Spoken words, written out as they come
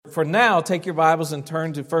for now, take your Bibles and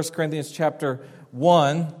turn to 1 Corinthians chapter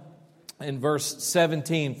 1 and verse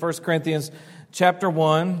 17. 1 Corinthians chapter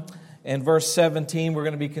 1 and verse 17. We're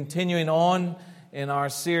going to be continuing on in our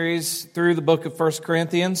series through the book of 1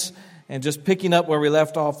 Corinthians and just picking up where we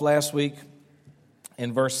left off last week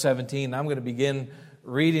in verse 17. I'm going to begin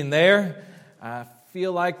reading there. I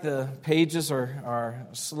feel like the pages are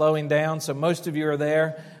slowing down, so most of you are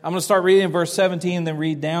there. I'm going to start reading in verse 17 and then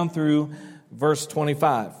read down through verse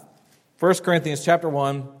 25. 1 Corinthians chapter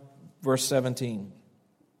 1, verse 17.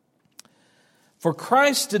 For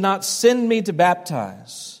Christ did not send me to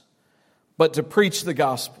baptize, but to preach the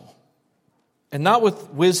gospel, and not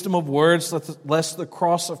with wisdom of words, lest the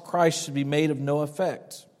cross of Christ should be made of no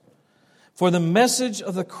effect. For the message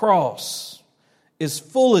of the cross is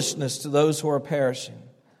foolishness to those who are perishing,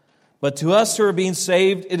 but to us who are being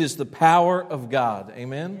saved, it is the power of God.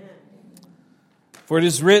 Amen? For it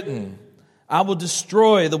is written, I will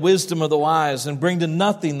destroy the wisdom of the wise and bring to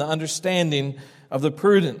nothing the understanding of the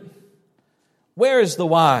prudent. Where is the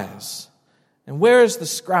wise? And where is the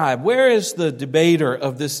scribe? Where is the debater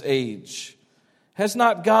of this age? Has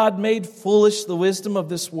not God made foolish the wisdom of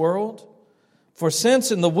this world? For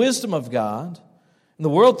since in the wisdom of God, and the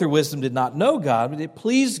world through wisdom did not know God, but it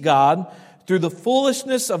pleased God through the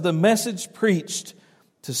foolishness of the message preached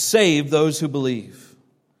to save those who believe.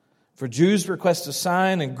 For Jews request a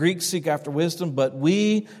sign and Greeks seek after wisdom, but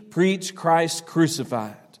we preach Christ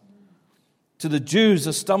crucified. To the Jews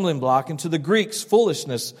a stumbling block, and to the Greeks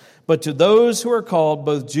foolishness, but to those who are called,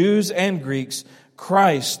 both Jews and Greeks,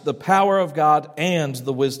 Christ, the power of God and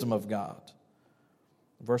the wisdom of God.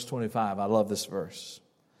 Verse 25, I love this verse.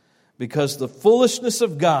 Because the foolishness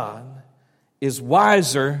of God is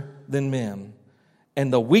wiser than men,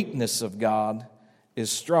 and the weakness of God is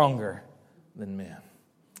stronger than men.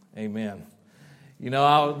 Amen. You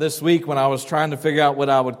know, this week when I was trying to figure out what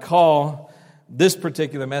I would call this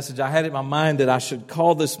particular message, I had it in my mind that I should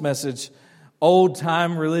call this message Old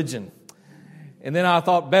Time Religion. And then I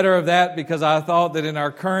thought better of that because I thought that in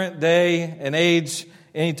our current day and age,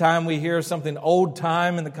 anytime we hear something old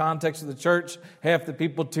time in the context of the church, half the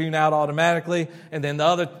people tune out automatically, and then the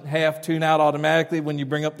other half tune out automatically when you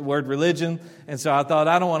bring up the word religion. And so I thought,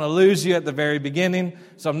 I don't want to lose you at the very beginning,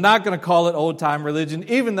 so I'm not going to call it old time religion,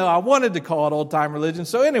 even though I wanted to call it old time religion.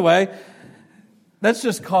 So anyway, let's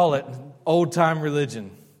just call it old time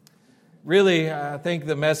religion. Really, I think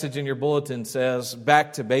the message in your bulletin says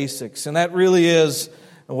back to basics, and that really is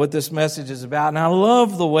what this message is about. And I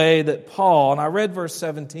love the way that Paul, and I read verse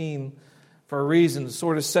 17 for a reason to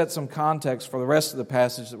sort of set some context for the rest of the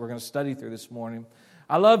passage that we're going to study through this morning.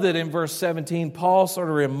 I love that in verse 17, Paul sort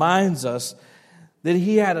of reminds us that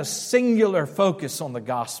he had a singular focus on the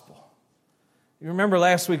gospel. You remember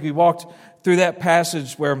last week we walked through that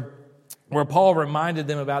passage where Paul reminded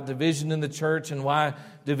them about division in the church and why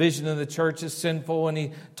division in the church is sinful, and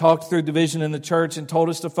he talked through division in the church and told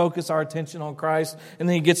us to focus our attention on Christ. And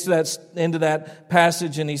then he gets to that end of that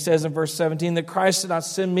passage and he says in verse 17 that Christ did not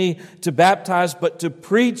send me to baptize, but to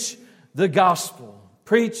preach the gospel.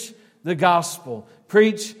 Preach the gospel.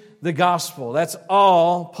 Preach the gospel. That's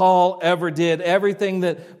all Paul ever did. Everything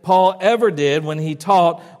that Paul ever did when he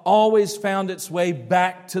taught always found its way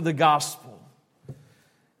back to the gospel.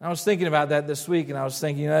 I was thinking about that this week, and I was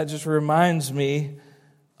thinking that just reminds me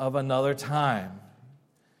of another time.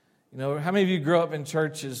 You know, how many of you grew up in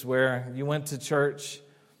churches where you went to church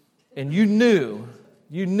and you knew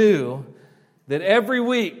that every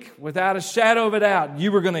week, without a shadow of a doubt,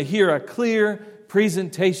 you were going to hear a clear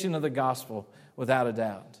presentation of the gospel without a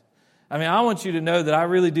doubt? I mean, I want you to know that I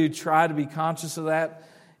really do try to be conscious of that.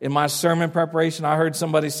 In my sermon preparation, I heard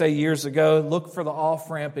somebody say years ago, look for the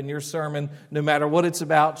off-ramp in your sermon. No matter what it's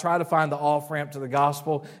about, try to find the off-ramp to the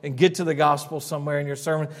gospel and get to the gospel somewhere in your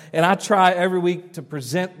sermon. And I try every week to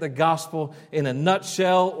present the gospel in a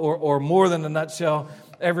nutshell or more than a nutshell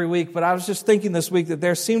every week. But I was just thinking this week that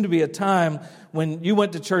there seemed to be a time when you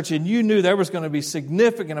went to church and you knew there was going to be a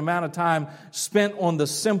significant amount of time spent on the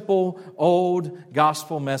simple old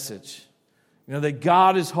gospel message. You know, that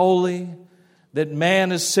God is holy, that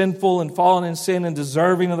man is sinful and fallen in sin and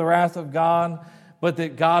deserving of the wrath of God, but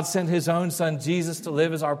that God sent His own Son, Jesus, to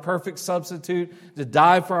live as our perfect substitute, to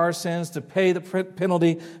die for our sins, to pay the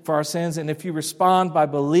penalty for our sins. And if you respond by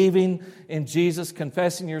believing in Jesus,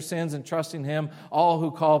 confessing your sins and trusting Him, all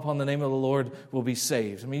who call upon the name of the Lord will be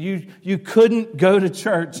saved. I mean, you couldn't go to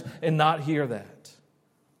church and not hear that.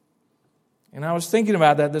 And I was thinking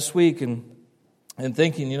about that this week, and and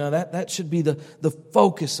thinking, that should be the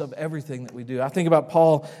focus of everything that we do. I think about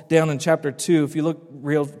Paul down in chapter 2. If you look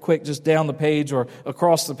real quick just down the page or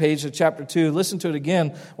across the page of chapter 2, listen to it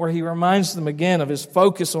again, where he reminds them again of his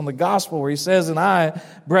focus on the gospel, where he says, "And I,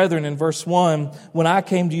 brethren," in verse 1, "when I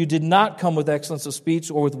came to you, did not come with excellence of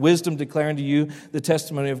speech or with wisdom declaring to you the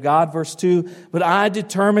testimony of God." Verse 2, "But I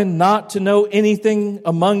determined not to know anything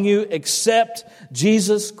among you except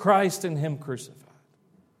Jesus Christ and Him crucified."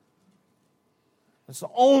 That's the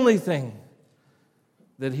only thing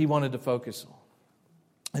that he wanted to focus on.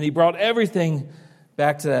 And he brought everything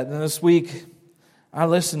back to that. And this week, I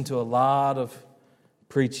listened to a lot of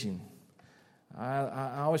preaching.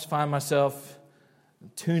 I always find myself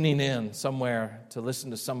tuning in somewhere to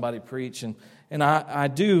listen to somebody preach. And I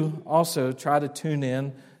do also try to tune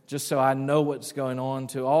in just so I know what's going on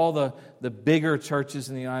to all the bigger churches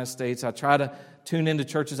in the United States. I try to tune into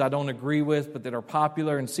churches I don't agree with, but that are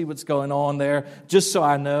popular, and see what's going on there, just so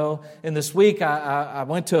I know. And this week, I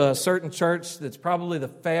went to a certain church that's probably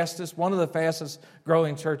one of the fastest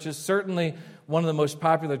growing churches, certainly one of the most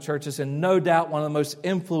popular churches, and no doubt one of the most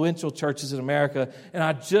influential churches in America. And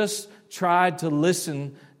I just tried to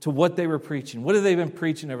listen to what they were preaching. What have they been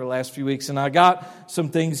preaching over the last few weeks? And I got some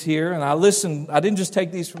things here, and I listened. I didn't just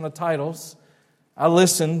take these from the titles. I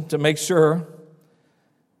listened to make sure.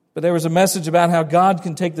 But there was a message about how God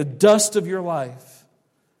can take the dust of your life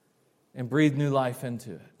and breathe new life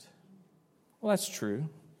into it. Well, that's true.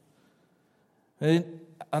 And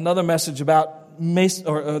another message about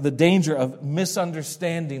the danger of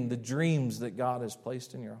misunderstanding the dreams that God has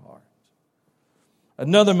placed in your heart.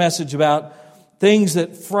 Another message about things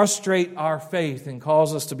that frustrate our faith and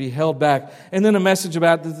cause us to be held back. And then a message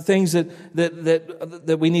about the things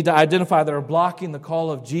that we need to identify that are blocking the call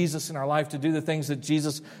of Jesus in our life to do the things that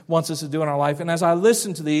Jesus wants us to do in our life. And as I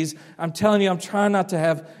listen to these, I'm telling you, I'm trying not to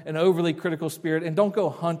have an overly critical spirit. And don't go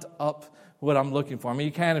hunt up what I'm looking for. I mean,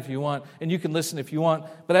 you can if you want, and you can listen if you want.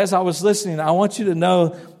 But as I was listening, I want you to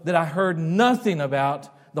know that I heard nothing about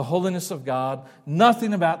the holiness of God,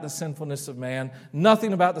 nothing about the sinfulness of man,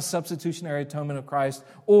 nothing about the substitutionary atonement of Christ,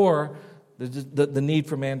 or the need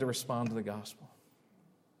for man to respond to the gospel.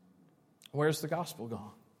 Where's the gospel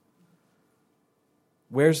gone?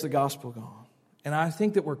 Where's the gospel gone? And I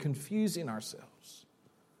think that we're confusing ourselves.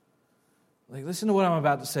 Listen to what I'm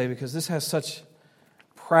about to say, because this has such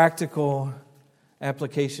practical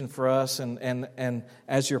application for us, and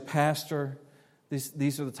as your pastor,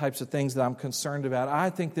 these are the types of things that I'm concerned about. I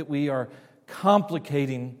think that we are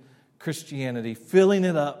complicating Christianity, filling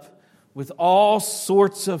it up with all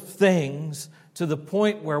sorts of things to the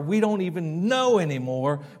point where we don't even know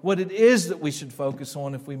anymore what it is that we should focus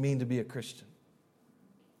on if we mean to be a Christian.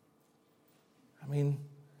 I mean,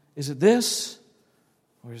 is it this?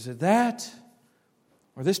 Or is it that?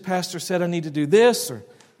 Or this pastor said I need to do this, or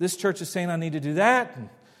this church is saying I need to do that,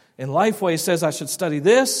 and Lifeway says I should study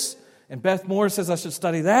this, and Beth Moore says I should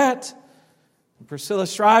study that. And Priscilla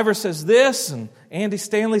Shriver says this. And Andy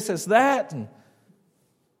Stanley says that. And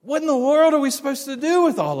what in the world are we supposed to do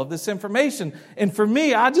with all of this information? And for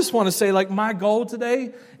me, I just want to say, my goal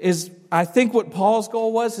today is, I think what Paul's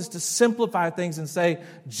goal was, is to simplify things and say,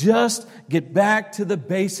 just get back to the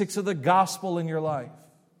basics of the gospel in your life.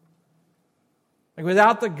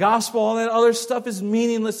 Without the gospel, all that other stuff is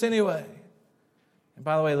meaningless anyway. And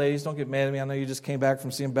by the way, ladies, don't get mad at me. I know you just came back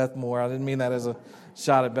from seeing Beth Moore. I didn't mean that as a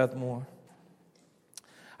shot at Beth Moore.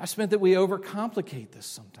 I just meant that we overcomplicate this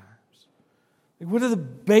sometimes. What are the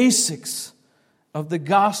basics of the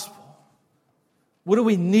gospel? What do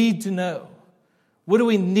we need to know? What do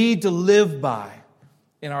we need to live by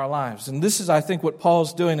in our lives? And this is, I think, what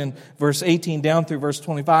Paul's doing in verse 18 down through verse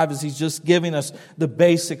 25, is he's just giving us the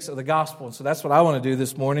basics of the gospel. And so that's what I want to do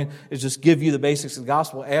this morning, is just give you the basics of the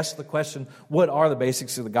gospel. Ask the question, what are the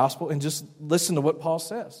basics of the gospel? And just listen to what Paul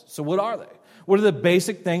says. So what are they? What are the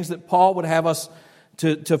basic things that Paul would have us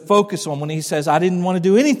to focus on when he says, I didn't want to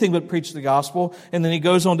do anything but preach the gospel? And then he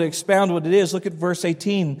goes on to expound what it is. Look at verse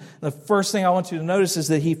 18. The first thing I want you to notice is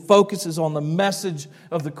that he focuses on the message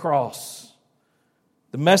of the cross.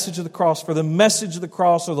 The message of the cross. For the message of the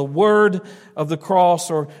cross, or the word of the cross,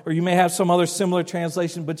 or you may have some other similar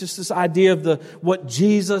translation, but just this idea of what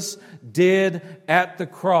Jesus did at the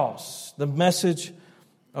cross. The message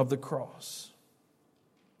of the cross.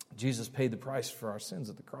 Jesus paid the price for our sins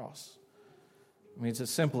at the cross. I mean, it's as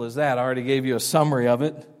simple as that. I already gave you a summary of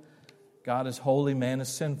it. God is holy, man is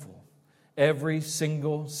sinful. Every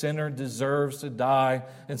single sinner deserves to die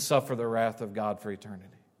and suffer the wrath of God for eternity.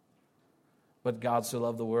 But God so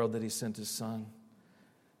loved the world that He sent His Son,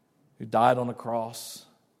 who died on a cross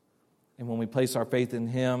And when we place our faith in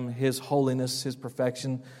Him, His holiness, His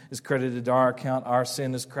perfection is credited to our account. Our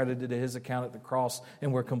sin is credited to His account at the cross,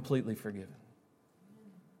 and we're completely forgiven.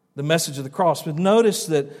 The message of the cross. But notice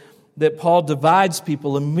that Paul divides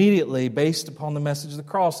people immediately based upon the message of the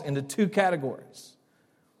cross into two categories.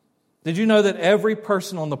 Did you know that every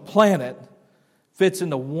person on the planet fits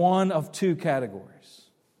into one of two categories?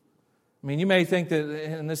 I mean, you may think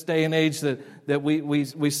that in this day and age that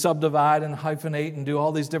we subdivide and hyphenate and do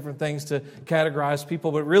all these different things to categorize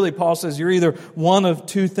people, but really Paul says you're either one of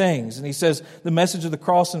two things. And he says the message of the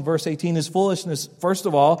cross in verse 18 is foolishness, first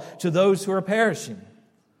of all, to those who are perishing.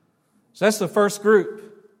 So that's the first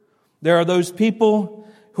group. There are those people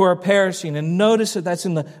who are perishing. And notice that that's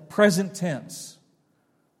in the present tense.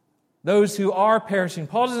 Those who are perishing.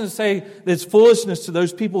 Paul doesn't say that it's foolishness to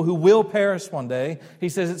those people who will perish one day. He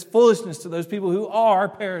says it's foolishness to those people who are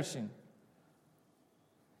perishing.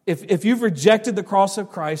 If you've rejected the cross of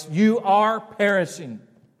Christ, you are perishing.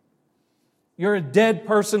 You're a dead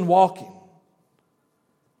person walking.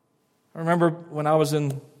 I remember when I was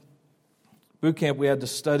in boot camp, we had to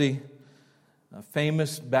study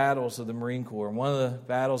famous battles of the Marine Corps. And one of the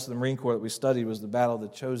battles of the Marine Corps that we studied was the Battle of the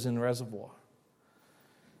Chosin Reservoir.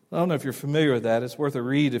 I don't know if you're familiar with that. It's worth a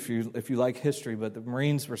read if you like history, but the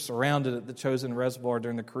Marines were surrounded at the Chosin Reservoir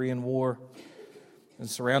during the Korean War and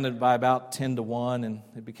surrounded by about 10 to 1, and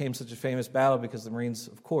it became such a famous battle because the Marines,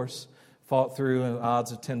 of course, fought through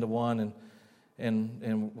odds of 10 to 1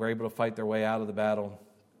 and were able to fight their way out of the battle,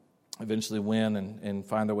 eventually win and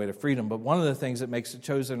find their way to freedom. But one of the things that makes the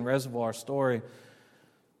Chosin Reservoir story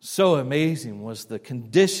so amazing was the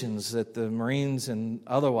conditions that the Marines and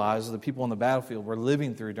otherwise the people on the battlefield were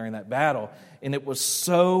living through during that battle. And it was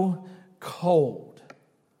so cold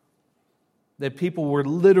that people were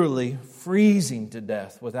literally freezing to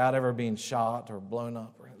death without ever being shot or blown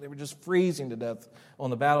up. They were just freezing to death on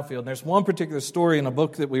the battlefield. And there's one particular story in a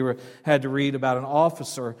book that we had to read about an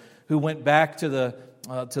officer who went back to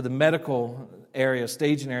the medical area,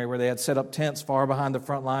 staging area, where they had set up tents far behind the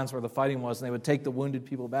front lines where the fighting was, and they would take the wounded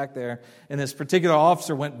people back there. And this particular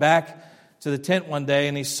officer went back to the tent one day,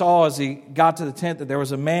 and he saw as he got to the tent that there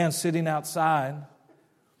was a man sitting outside,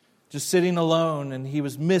 just sitting alone, and he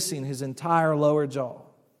was missing his entire lower jaw.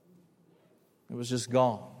 It was just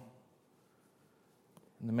gone.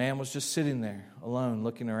 And the man was just sitting there alone,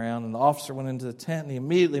 looking around, and the officer went into the tent, and he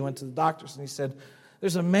immediately went to the doctors, and he said,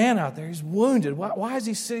 "There's a man out there. He's wounded. Why is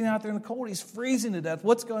he sitting out there in the cold? He's freezing to death.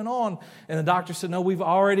 What's going on?" And the doctor said, "No, we've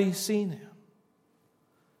already seen him.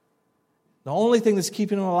 The only thing that's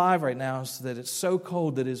keeping him alive right now is that it's so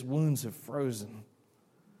cold that his wounds have frozen.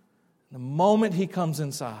 The moment he comes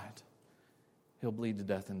inside, he'll bleed to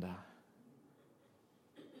death and die."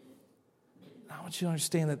 I want you to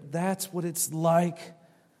understand that that's what it's like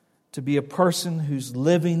to be a person who's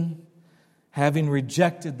living, having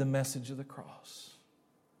rejected the message of the cross.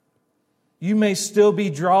 You may still be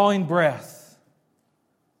drawing breath,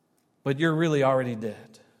 but you're really already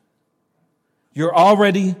dead. You're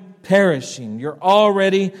already perishing. You're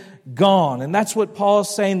already gone. And that's what Paul is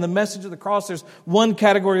saying, the message of the cross. There's one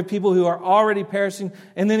category of people who are already perishing,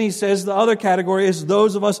 and then he says the other category is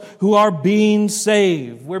those of us who are being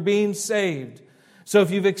saved. We're being saved. So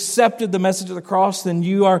if you've accepted the message of the cross, then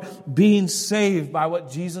you are being saved by what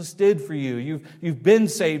Jesus did for you. You've been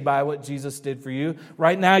saved by what Jesus did for you.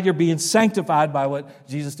 Right now you're being sanctified by what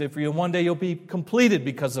Jesus did for you. And one day you'll be completed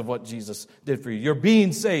because of what Jesus did for you. You're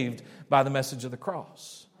being saved by the message of the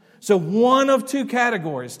cross. So one of two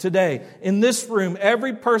categories today. In this room,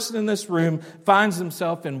 every person in this room finds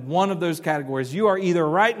himself in one of those categories. You are either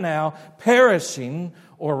right now perishing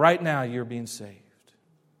or right now you're being saved.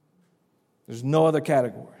 There's no other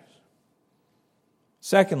categories.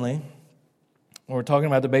 Secondly, when we're talking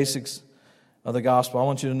about the basics of the gospel, I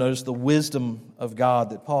want you to notice the wisdom of God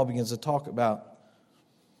that Paul begins to talk about.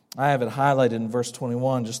 I have it highlighted in verse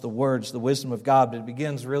 21, just the words, the wisdom of God, but it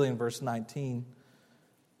begins really in verse 19,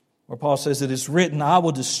 where Paul says, "It is written, I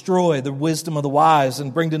will destroy the wisdom of the wise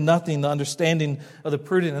and bring to nothing the understanding of the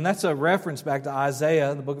prudent." And that's a reference back to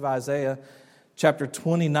Isaiah, the book of Isaiah, chapter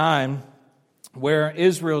 29, where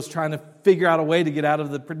Israel is trying to figure out a way to get out of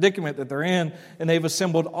the predicament that they're in. And they've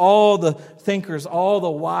assembled all the thinkers, all the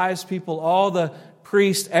wise people, all the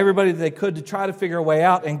priests, everybody that they could to try to figure a way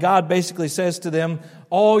out. And God basically says to them,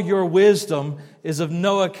 all your wisdom is of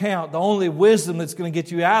no account. The only wisdom that's going to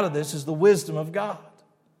get you out of this is the wisdom of God.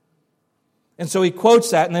 And so he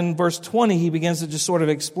quotes that, and then in verse 20 he begins to just sort of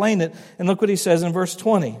explain it. And look what he says in verse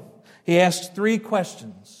 20. He asks three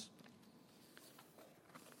questions.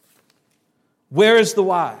 Where is the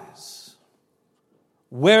wise?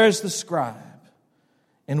 Where is the scribe?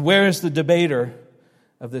 And where is the debater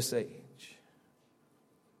of this age?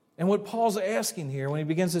 And what Paul's asking here when he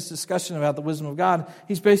begins this discussion about the wisdom of God,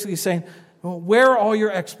 he's basically saying, well, where are all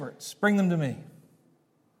your experts? Bring them to me.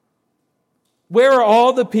 Where are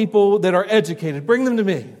all the people that are educated? Bring them to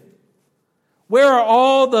me. Where are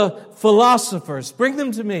all the philosophers? Bring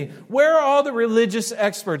them to me. Where are all the religious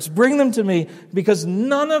experts? Bring them to me, because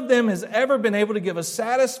none of them has ever been able to give a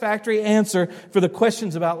satisfactory answer for the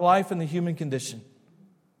questions about life and the human condition.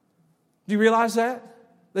 Do you realize that?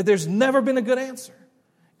 That there's never been a good answer.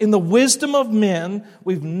 In the wisdom of men,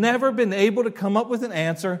 we've never been able to come up with an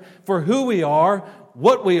answer for who we are,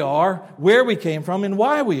 what we are, where we came from, and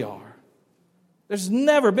why we are. There's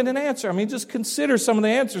never been an answer. I mean, just consider some of the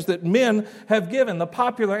answers that men have given. The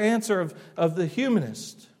popular answer of the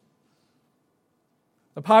humanist.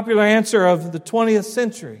 The popular answer of the 20th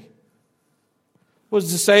century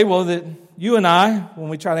was to say, well, that you and I, when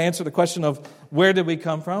we try to answer the question of where did we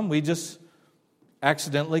come from, we just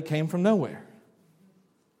accidentally came from nowhere.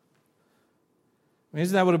 I mean,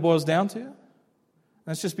 isn't that what it boils down to?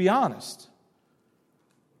 Let's just be honest.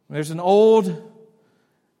 There's an old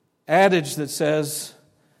adage that says,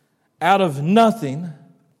 out of nothing,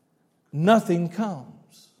 nothing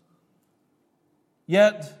comes.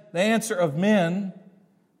 Yet, the answer of men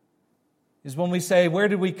is when we say, where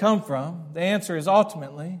did we come from? The answer is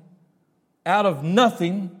ultimately, out of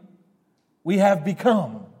nothing, we have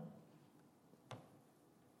become.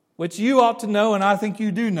 Which you ought to know, and I think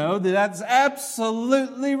you do know, that that's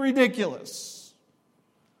absolutely ridiculous.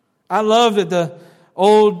 I love that the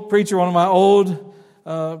old preacher, one of my old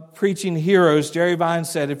preaching heroes, Jerry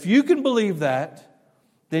Vines, said, if you can believe that,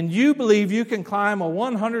 then you believe you can climb a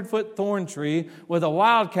 100-foot thorn tree with a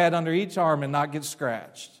wildcat under each arm and not get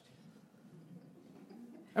scratched.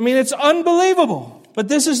 I mean, it's unbelievable. But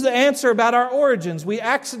this is the answer about our origins. We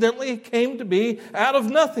accidentally came to be out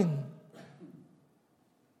of nothing.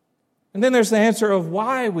 And then there's the answer of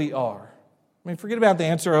why we are. I mean, forget about the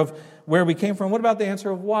answer of where we came from. What about the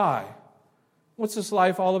answer of why? What's this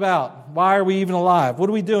life all about? Why are we even alive? What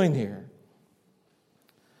are we doing here?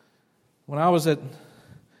 When I was at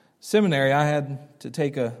seminary, I had to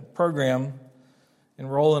take a program,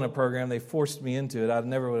 enroll in a program. They forced me into it. I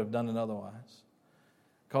never would have done it otherwise.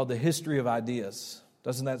 Called The History of Ideas.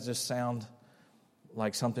 Doesn't that just sound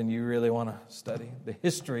like something you really want to study? The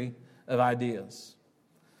history of ideas.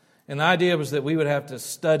 And the idea was that we would have to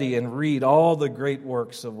study and read all the great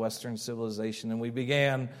works of Western civilization. And we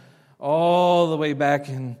began all the way back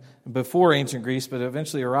in before ancient Greece, but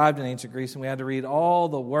eventually arrived in ancient Greece, and we had to read all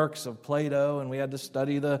the works of Plato, and we had to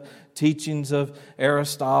study the teachings of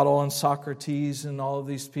Aristotle and Socrates and all of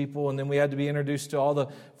these people, and then we had to be introduced to all the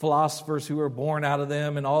philosophers who were born out of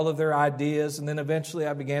them and all of their ideas, and then eventually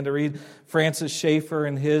I began to read Francis Schaeffer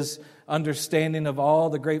and his understanding of all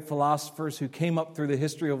the great philosophers who came up through the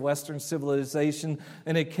history of Western civilization,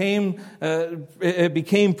 and it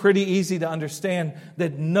became pretty easy to understand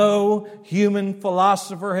that no human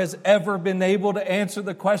philosopher has ever been able to answer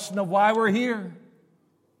the question of why we're here.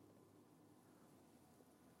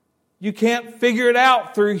 You can't figure it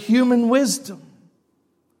out through human wisdom.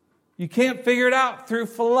 You can't figure it out through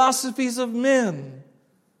philosophies of men.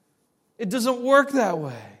 It doesn't work that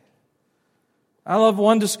way. I love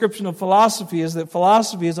one description of philosophy is that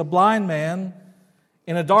philosophy is a blind man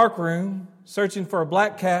in a dark room searching for a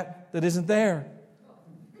black cat that isn't there.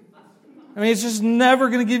 I mean, it's just never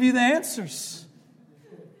going to give you the answers.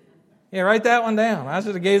 Yeah, write that one down. I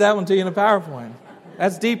should have gave that one to you in a PowerPoint.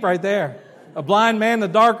 That's deep right there. A blind man in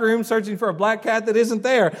a dark room searching for a black cat that isn't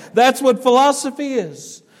there. That's what philosophy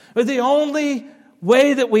is. But the only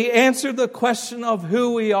way that we answer the question of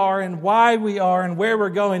who we are and why we are and where we're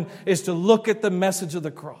going is to look at the message of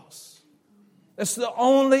the cross. That's the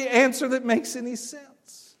only answer that makes any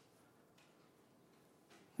sense.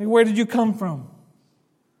 I mean, where did you come from?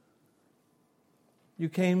 You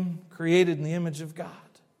came created in the image of God,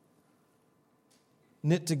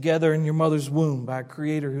 knit together in your mother's womb by a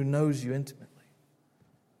Creator who knows you intimately.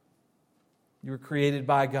 You were created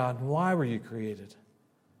by God. Why were you created?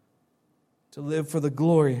 To live for the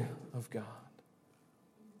glory of God,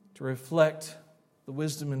 to reflect the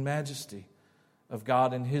wisdom and majesty of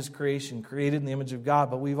God in His creation, created in the image of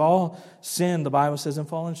God. But we've all sinned, the Bible says, and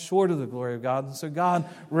fallen short of the glory of God. And so God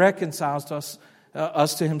reconciles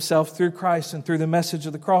us to Himself through Christ and through the message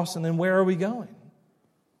of the cross. And then where are we going?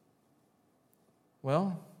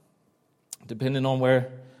 Well, depending on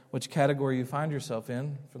which category you find yourself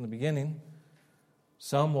in from the beginning,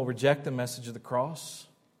 some will reject the message of the cross,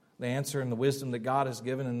 the answer and the wisdom that God has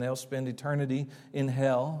given, and they'll spend eternity in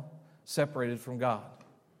hell, separated from God.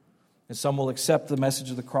 And some will accept the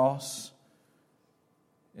message of the cross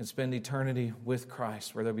and spend eternity with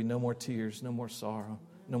Christ, where there'll be no more tears, no more sorrow,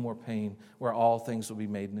 no more pain, where all things will be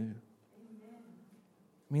made new.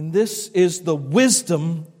 I mean, this is the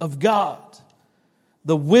wisdom of God.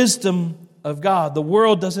 The wisdom of God. The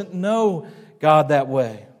world doesn't know God that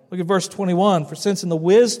way. Look at verse 21. For since in the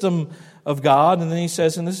wisdom of God, and then he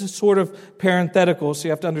says, and this is sort of parenthetical, so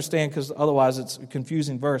you have to understand because otherwise it's a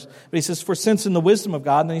confusing verse. But he says, for since in the wisdom of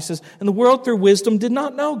God, and then he says, and the world through wisdom did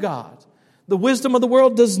not know God. The wisdom of the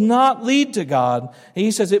world does not lead to God. And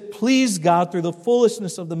he says it pleased God through the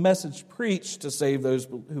foolishness of the message preached to save those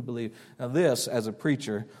who believe. Now this, as a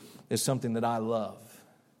preacher, is something that I love.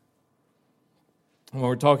 And when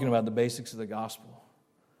we're talking about the basics of the gospel,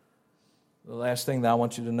 the last thing that I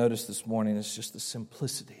want you to notice this morning is just the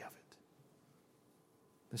simplicity of it.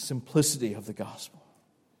 The simplicity of the gospel.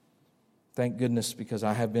 Thank goodness, because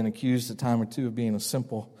I have been accused a time or two of being a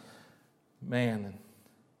simple man, and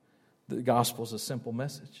the gospel is a simple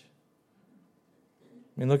message.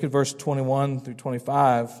 I mean, look at verse 21 through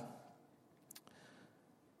 25,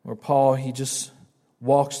 where Paul, he just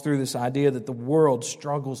walks through this idea that the world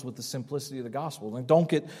struggles with the simplicity of the gospel. And don't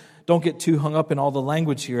get too hung up in all the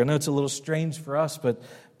language here. I know it's a little strange for us,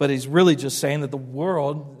 but he's really just saying that the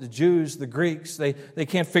world, the Jews, the Greeks, they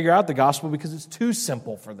can't figure out the gospel because it's too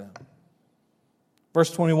simple for them. Verse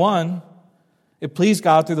 21, it pleased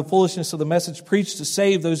God through the foolishness of the message preached to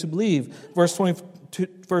save those who believe. Verse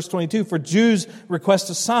 22, for Jews request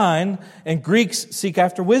a sign and Greeks seek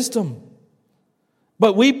after wisdom.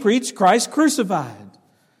 But we preach Christ crucified.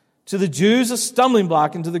 To the Jews a stumbling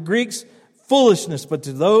block, and to the Greeks foolishness. But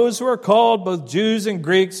to those who are called, both Jews and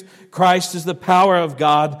Greeks, Christ is the power of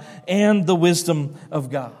God and the wisdom of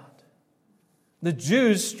God. The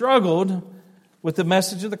Jews struggled with the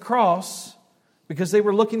message of the cross because they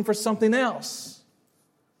were looking for something else.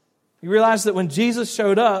 You realize that when Jesus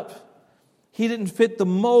showed up, He didn't fit the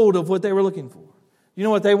mold of what they were looking for. You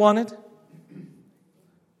know what they wanted?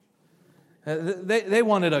 They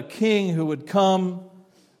wanted a king who would come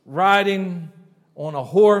riding on a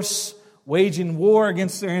horse, waging war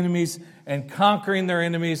against their enemies and conquering their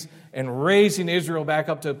enemies and raising Israel back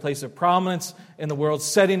up to a place of prominence in the world,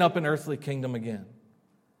 setting up an earthly kingdom again.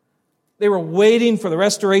 They were waiting for the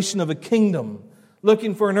restoration of a kingdom,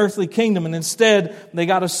 looking for an earthly kingdom, and instead they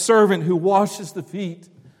got a servant who washes the feet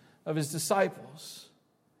of his disciples,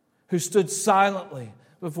 who stood silently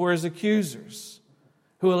before his accusers,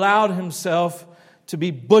 who allowed himself to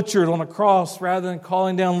be butchered on a cross rather than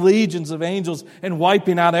calling down legions of angels and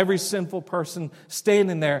wiping out every sinful person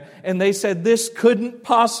standing there. And they said, this couldn't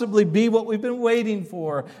possibly be what we've been waiting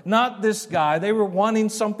for. Not this guy. They were wanting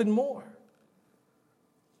something more.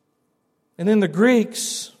 And then the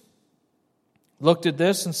Greeks looked at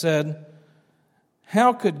this and said,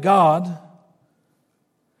 how could God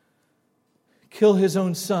kill His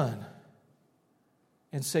own Son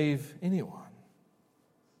and save anyone?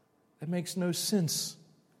 That makes no sense.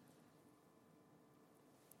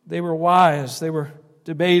 They were wise, they were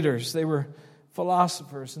debaters, they were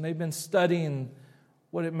philosophers, and they've been studying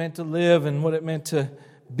what it meant to live and what it meant to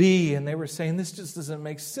be, and they were saying, this just doesn't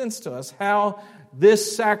make sense to us. How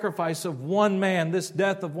this sacrifice of one man, this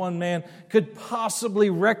death of one man, could possibly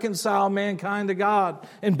reconcile mankind to God.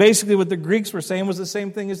 And basically what the Greeks were saying was the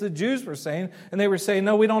same thing as the Jews were saying, and they were saying,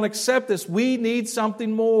 no, we don't accept this. We need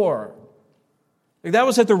something more. That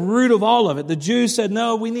was at the root of all of it. The Jews said,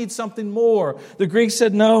 no, we need something more. The Greeks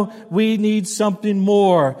said, no, we need something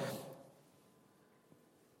more.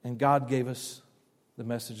 And God gave us the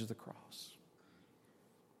message of the cross.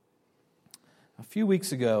 A few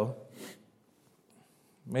weeks ago,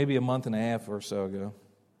 maybe a month and a half or so ago,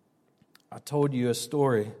 I told you a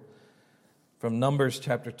story from Numbers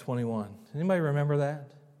chapter 21. Anybody remember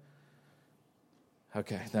that?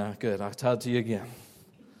 Okay, now good. I'll tell it to you again.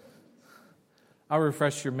 I'll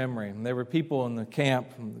refresh your memory. There were people in the camp,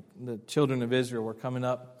 and the children of Israel were coming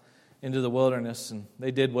up into the wilderness, and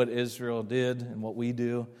they did what Israel did and what we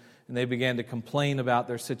do, and they began to complain about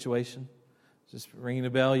their situation. Is this ringing a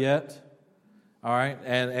bell yet? All right,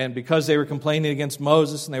 and because they were complaining against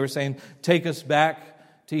Moses, and they were saying, take us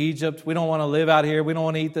back to Egypt. We don't want to live out here. We don't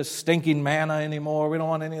want to eat this stinking manna anymore. We don't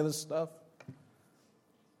want any of this stuff.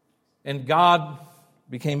 And God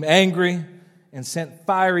became angry and sent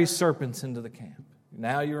fiery serpents into the camp.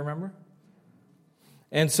 Now you remember?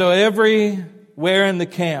 And so everywhere in the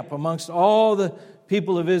camp, amongst all the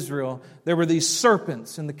people of Israel, there were these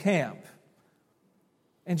serpents in the camp.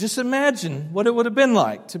 And just imagine what it would have been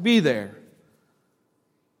like to be there.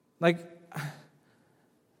 Like,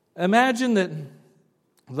 imagine that,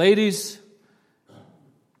 ladies,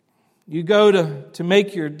 you go to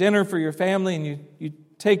make your dinner for your family, and you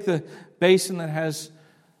take the basin that has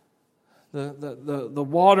the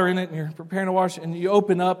water in it, and you're preparing to wash it, and you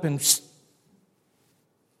open up and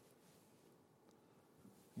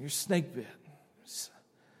you're snake bit.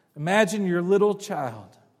 Imagine your little child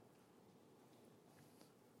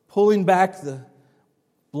pulling back the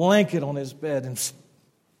blanket on his bed and he's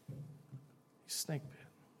snake bit.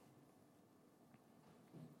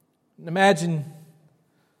 And imagine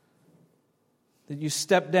that you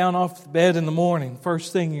step down off the bed in the morning,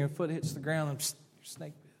 first thing your foot hits the ground and you're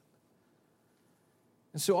snake bit.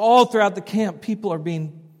 And so all throughout the camp, people are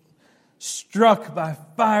being struck by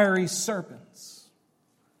fiery serpents.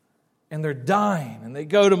 And they're dying. And they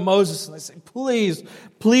go to Moses and they say, please,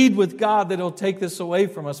 plead with God that He'll take this away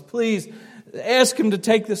from us. Please, ask Him to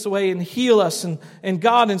take this away and heal us. And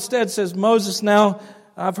God instead says, Moses, now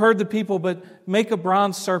I've heard the people, but make a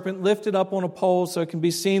bronze serpent, lift it up on a pole so it can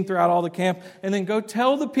be seen throughout all the camp. And then go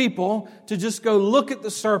tell the people to just go look at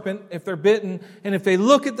the serpent if they're bitten. And if they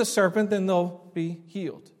look at the serpent, then they'll be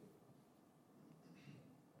healed.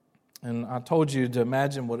 And I told you to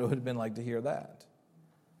imagine what it would have been like to hear that.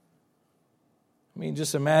 I mean,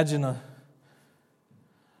 just imagine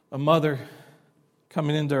a mother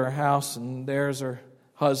coming into her house and there's her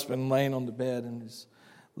husband laying on the bed and his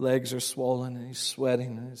legs are swollen and he's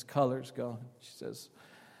sweating and his color's gone. She says,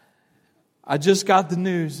 I just got the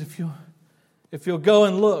news. If you'll go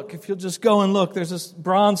and look, if you'll just go and look, there's this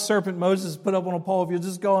bronze serpent Moses put up on a pole. If you'll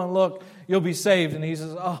just go and look, you'll be saved. And he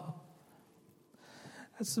says, oh,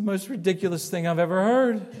 that's the most ridiculous thing I've ever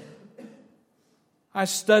heard. I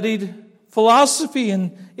studied philosophy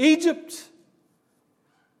in Egypt.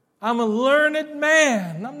 I'm a learned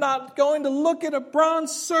man. I'm not going to look at a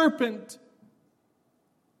bronze serpent.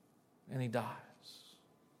 And he dies.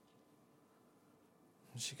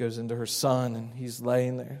 And she goes into her son and he's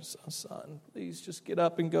laying there. Son, please just get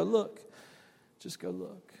up and go look. Just go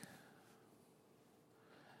look.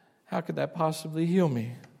 How could that possibly heal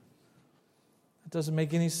me? It doesn't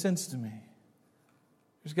make any sense to me.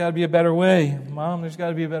 There's got to be a better way. Mom, there's got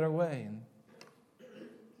to be a better way. And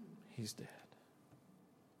he's dead.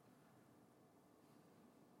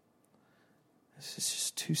 This is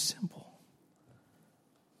just too simple.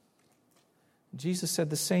 Jesus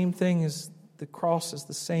said the same thing as the cross is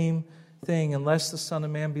the same thing unless the Son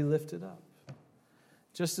of Man be lifted up.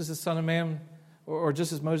 Just as the Son of Man, or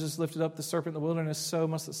just as Moses lifted up the serpent in the wilderness, so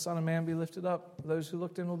must the Son of Man be lifted up. Those who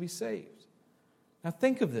look to Him will be saved. Now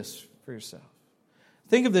think of this for yourself.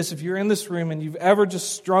 Think of this if you're in this room and you've ever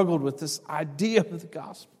just struggled with this idea of the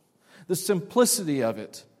gospel, the simplicity of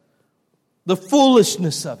it, the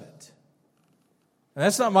foolishness of it. And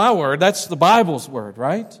that's not my word, that's the Bible's word,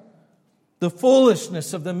 right? The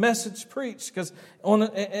foolishness of the message preached, because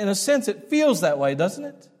in a sense it feels that way, doesn't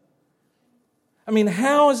it? I mean,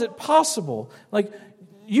 how is it possible? Like,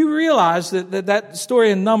 you realize that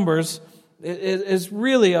story in Numbers is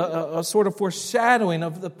really a sort of foreshadowing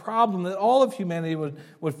of the problem that all of humanity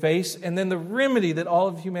would face, and then the remedy that all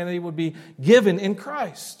of humanity would be given in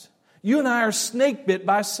Christ. You and I are snake bit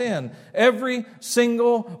by sin. Every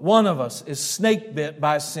single one of us is snake bit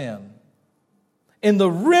by sin. And the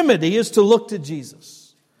remedy is to look to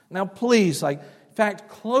Jesus. Now please, in fact,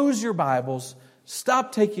 close your Bibles,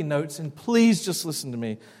 stop taking notes, and please just listen to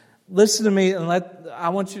me. Listen to me, and I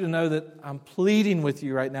want you to know that I'm pleading with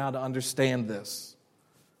you right now to understand this.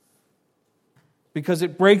 Because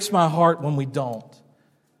it breaks my heart when we don't.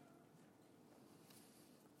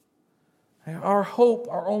 Our hope,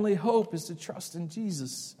 our only hope, is to trust in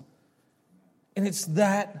Jesus. And it's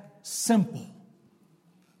that simple.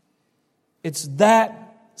 It's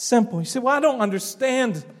that simple. You say, well, I don't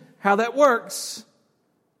understand how that works.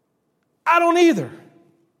 I don't either.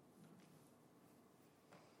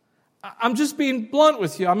 I'm just being blunt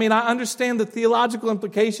with you. I mean, I understand the theological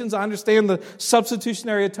implications. I understand the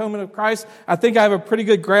substitutionary atonement of Christ. I think I have a pretty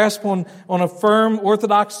good grasp on a firm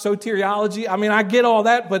orthodox soteriology. I mean, I get all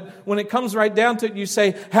that, but when it comes right down to it, you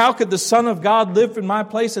say, how could the Son of God live in my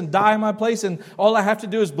place and die in my place, and all I have to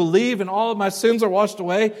do is believe and all of my sins are washed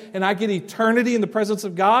away and I get eternity in the presence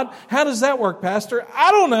of God? How does that work, Pastor? I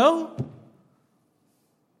don't know.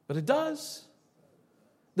 But it does.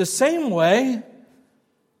 The same way,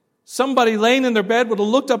 somebody laying in their bed would have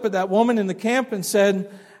looked up at that woman in the camp and said,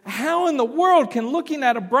 how in the world can looking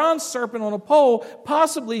at a bronze serpent on a pole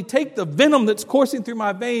possibly take the venom that's coursing through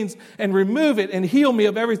my veins and remove it and heal me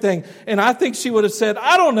of everything? And I think she would have said,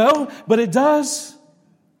 I don't know, but it does.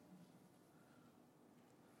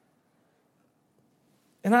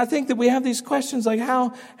 And I think that we have these questions like,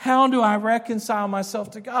 how do I reconcile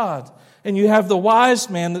myself to God? And you have the wise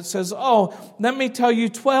man that says, oh, let me tell you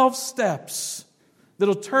 12 steps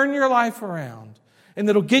that'll turn your life around. and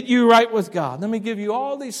that'll get you right with God. Let me give you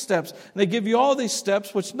all these steps. And they give you all these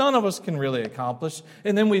steps, which none of us can really accomplish.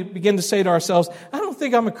 And then we begin to say to ourselves, I don't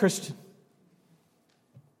think I'm a Christian.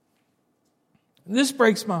 And this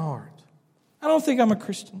breaks my heart. I don't think I'm a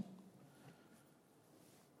Christian.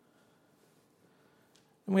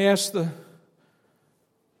 And we ask the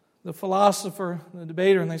philosopher, the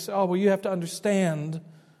debater, and they say, oh, well, you have to understand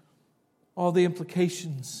all the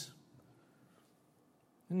implications.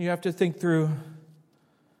 And you have to think through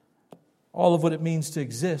all of what it means to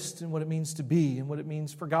exist and what it means to be and what it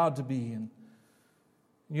means for God to be. And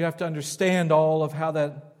you have to understand all of how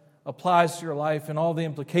that applies to your life and all the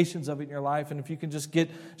implications of it in your life. And if you can just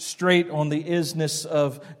get straight on the isness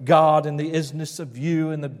of God and the isness of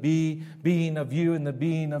you and the being of you and the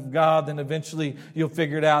being of God, then eventually you'll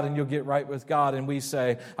figure it out and you'll get right with God. And we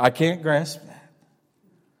say, I can't grasp that.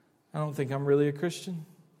 I don't think I'm really a Christian.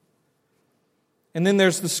 And then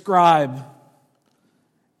there's the scribe.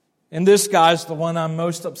 And this guy's the one I'm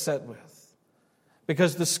most upset with.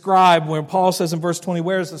 Because the scribe, when Paul says in verse 20,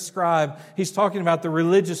 where is the scribe? He's talking about the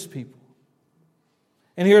religious people.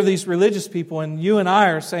 And here are these religious people, and you and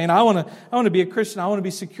I are saying, I want to be a Christian. I want to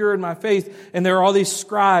be secure in my faith. And there are all these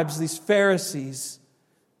scribes, these Pharisees,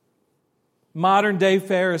 modern day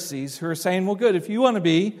Pharisees, who are saying, well, good, if you want to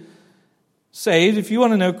be saved, if you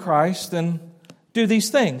want to know Christ, then do these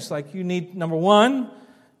things. Like you need, number one,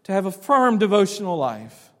 to have a firm devotional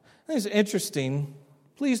life. I think it's interesting.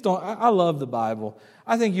 Please don't. I love the Bible.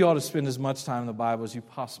 I think you ought to spend as much time in the Bible as you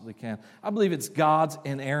possibly can. I believe it's God's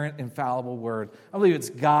inerrant, infallible word. I believe it's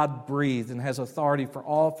God-breathed and has authority for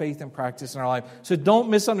all faith and practice in our life. So don't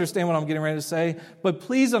misunderstand what I'm getting ready to say, but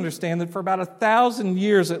please understand that for about 1,000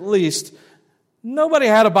 years at least, nobody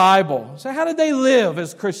had a Bible. So how did they live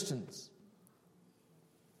as Christians?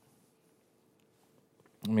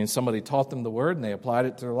 I mean, somebody taught them the word and they applied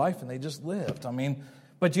it to their life and they just lived.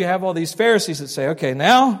 But you have all these Pharisees that say, okay,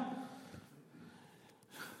 now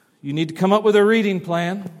you need to come up with a reading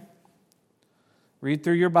plan. Read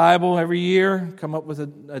through your Bible every year. Come up with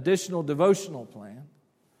an additional devotional plan.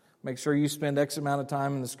 Make sure you spend X amount of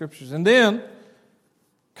time in the Scriptures. And then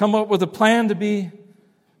come up with a plan to be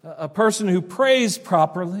a person who prays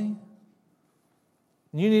properly.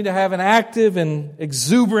 You need to have an active and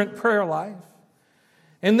exuberant prayer life.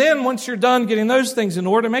 And then once you're done getting those things in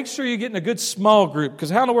order, make sure you get in a good small group.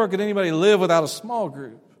 Because how in the world could anybody live without a small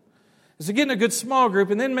group? So get in a good small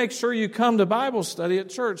group and then make sure you come to Bible study at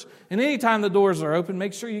church. And anytime the doors are open,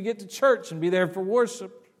 make sure you get to church and be there for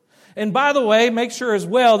worship. And by the way, make sure as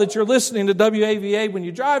well that you're listening to WAVA when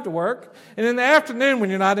you drive to work. And in the afternoon,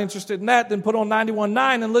 when you're not interested in that, then put on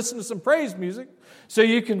 91.9 and listen to some praise music so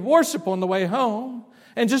you can worship on the way home.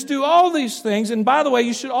 And just do all these things. And by the way,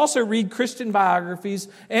 you should also read Christian biographies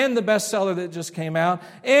and the bestseller that just came out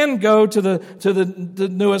and go to the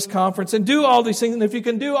newest conference and do all these things. And if you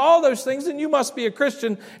can do all those things, then you must be a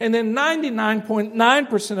Christian. And then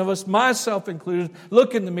 99.9% of us, myself included,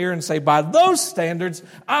 look in the mirror and say, by those standards,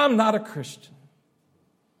 I'm not a Christian.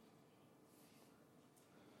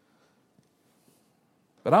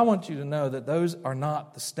 But I want you to know that those are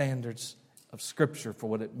not the standards of Scripture for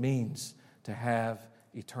what it means to have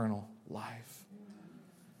eternal life.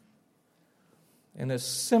 And as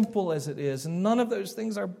simple as it is, and none of those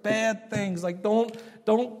things are bad things. Like don't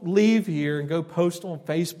leave here and go post on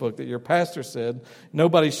Facebook that your pastor said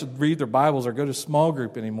nobody should read their Bibles or go to small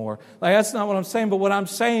group anymore. Like that's not what I'm saying. But what I'm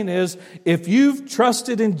saying is if you've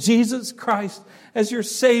trusted in Jesus Christ as your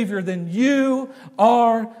Savior, then you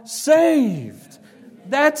are saved.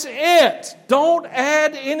 That's it. Don't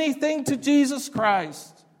add anything to Jesus Christ.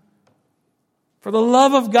 For the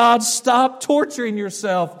love of God, stop torturing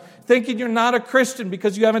yourself, thinking you're not a Christian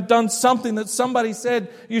because you haven't done something that somebody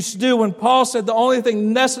said you should do. When Paul said the only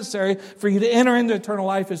thing necessary for you to enter into eternal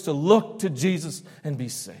life is to look to Jesus and be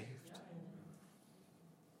saved.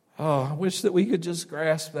 Oh, I wish that we could just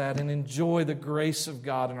grasp that and enjoy the grace of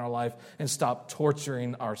God in our life and stop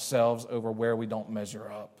torturing ourselves over where we don't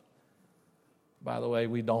measure up. By the way,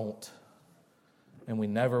 we don't, and we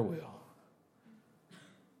never will.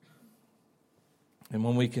 And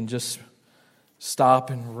when we can just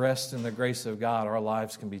stop and rest in the grace of God, our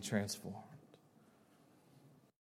lives can be transformed.